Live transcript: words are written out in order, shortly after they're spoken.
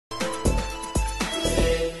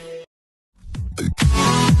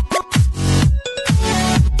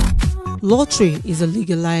Lottery is a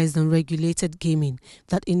legalized and regulated gaming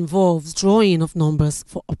that involves drawing of numbers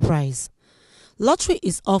for a prize. Lottery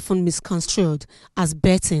is often misconstrued as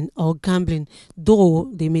betting or gambling, though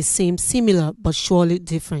they may seem similar but surely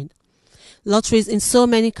different. Lotteries in so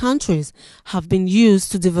many countries have been used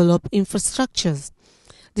to develop infrastructures.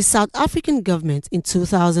 The South African government in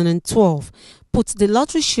 2012 put the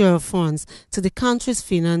lottery share of funds to the country's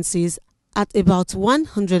finances at about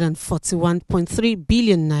 141.3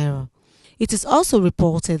 billion naira. It is also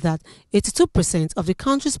reported that 82% of the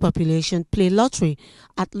country's population play lottery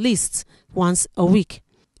at least once a week.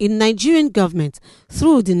 The Nigerian government,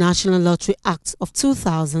 through the National Lottery Act of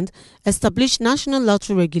 2000, established National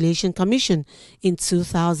Lottery Regulation Commission in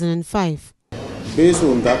 2005. Based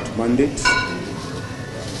on that mandate,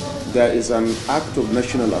 there is an Act of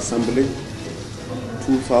National Assembly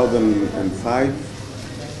 2005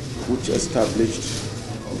 which established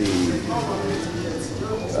the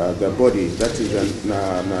body, that is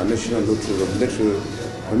the National Lottery Regulatory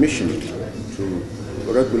Commission, to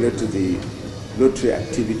regulate the lottery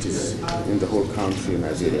activities in the whole country,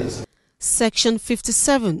 Nigeria. Section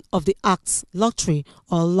 57 of the Act's lottery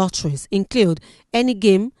or lotteries include any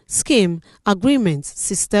game, scheme, agreement,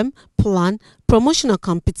 system, plan, promotional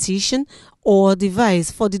competition, or device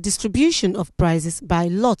for the distribution of prizes by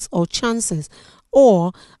lots or chances,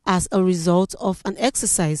 or as a result of an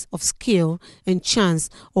exercise of skill and chance,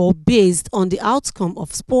 or based on the outcome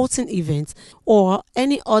of sporting events, or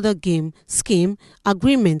any other game, scheme,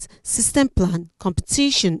 agreement, system, plan,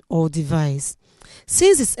 competition, or device.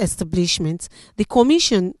 Since its establishment, the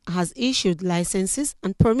Commission has issued licenses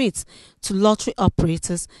and permits to lottery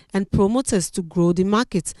operators and promoters to grow the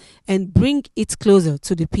market and bring it closer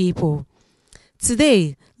to the people.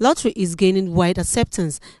 Today, lottery is gaining wide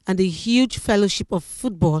acceptance, and the huge fellowship of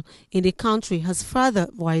football in the country has further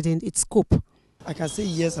widened its scope. I can say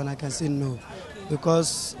yes and I can say no,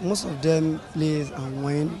 because most of them play and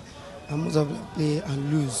win, and most of them play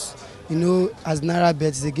and lose. You know, as Naira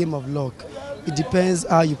Bet is a game of luck. It depends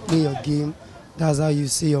how you play your game, that's how you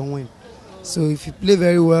see your win. So if you play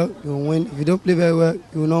very well, you will win. If you don't play very well,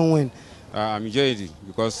 you will not win. I'm enjoying it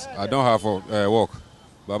because I don't have work.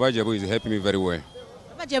 Baba Jebu is helping me very well.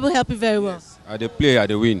 Baba Jebu help you very well? Yes. I dey play, I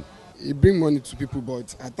dey win. It brings money to people,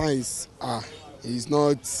 but at times, it's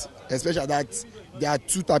not, especially that there are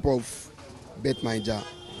two types of bet manager.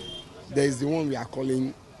 There is the one we are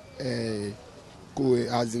calling,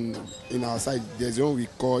 as in our side, there's the one we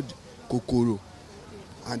called Kokoro,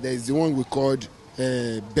 and there is the one we called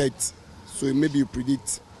bet. So maybe you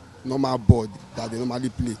predict normal board that they normally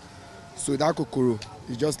play. So that Kokoro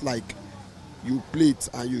is just like you play it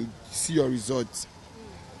and you see your results.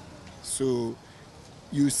 So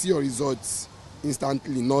you see your results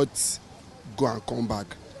instantly, not go and come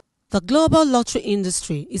back. The global lottery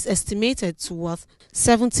industry is estimated to worth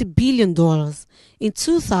 $70 billion. In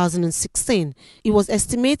 2016, it was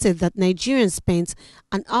estimated that Nigerians spent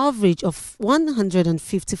an average of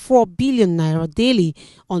 154 billion naira daily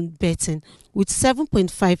on betting, with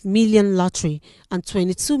 7.5 million lottery and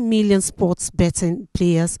 22 million sports betting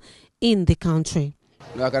players in the country.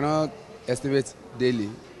 No, I cannot estimate daily,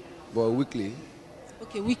 but weekly.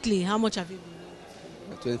 Okay, weekly, how much have you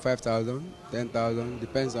been? 25,000, 10,000,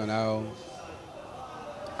 depends on how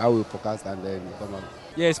we forecast and then come up.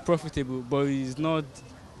 Yeah, it's profitable, but it's not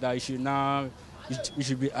that you should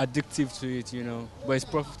be addictive to it, you know, but it's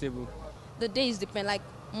profitable. The days depend, like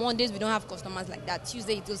Mondays we don't have customers like that,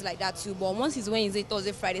 Tuesday it goes like that too, but once it's Wednesday,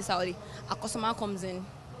 Thursday, Friday, Saturday, a customer comes in.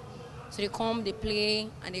 So they come, they play,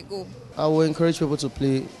 and they go. I will encourage people to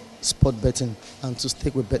play sport betting and to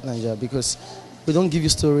stick with Bet Nigeria, because we don't give you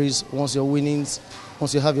stories once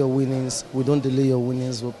you have your winnings, we don't delay your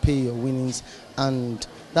winnings, we'll pay your winnings, and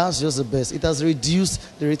that's just the best. It has reduced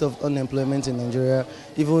the rate of unemployment in Nigeria,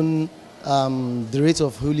 even the rate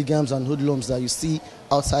of hooligans and hoodlums that you see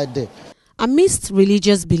outside there. Amidst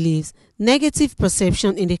religious beliefs, negative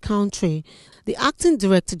perception in the country, the Acting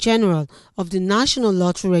Director General of the National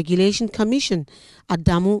Lottery Regulation Commission,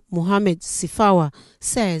 Adamu Mohammed Sifawa,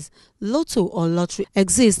 says lotto or lottery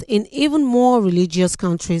exists in even more religious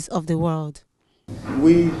countries of the world.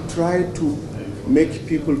 We try to make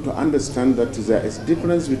people to understand that there is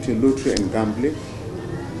difference between lottery and gambling.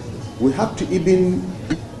 We have to even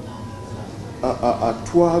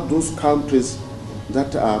tour those countries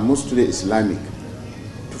that are mostly Islamic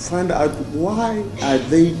to find out why are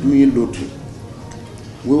they doing lottery.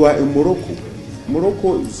 We were in Morocco.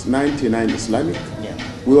 Morocco is 99 Islamic. Yeah.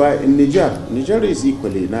 We were in Niger. Niger is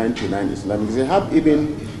equally 99 Islamic. They have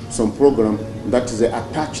even some program that they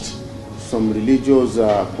attached some religious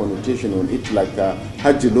connotation on it, like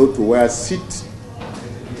Hajj Lotto, where sit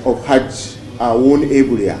of Hajj are won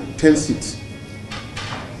every year, 10 seats.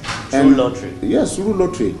 Through lottery? Yes, through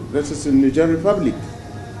lottery. That is in Nigerian Republic.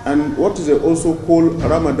 And what is also called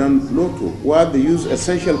Ramadan Lotto, where they use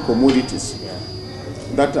essential commodities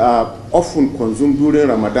that are often consumed during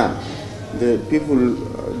Ramadan. The people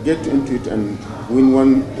get into it and win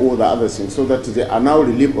one or the other thing, so that they are now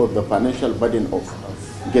relieved of the financial burden of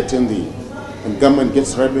getting and government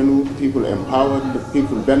gets revenue, people empowered, the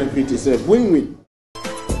people benefit. It's a win-win.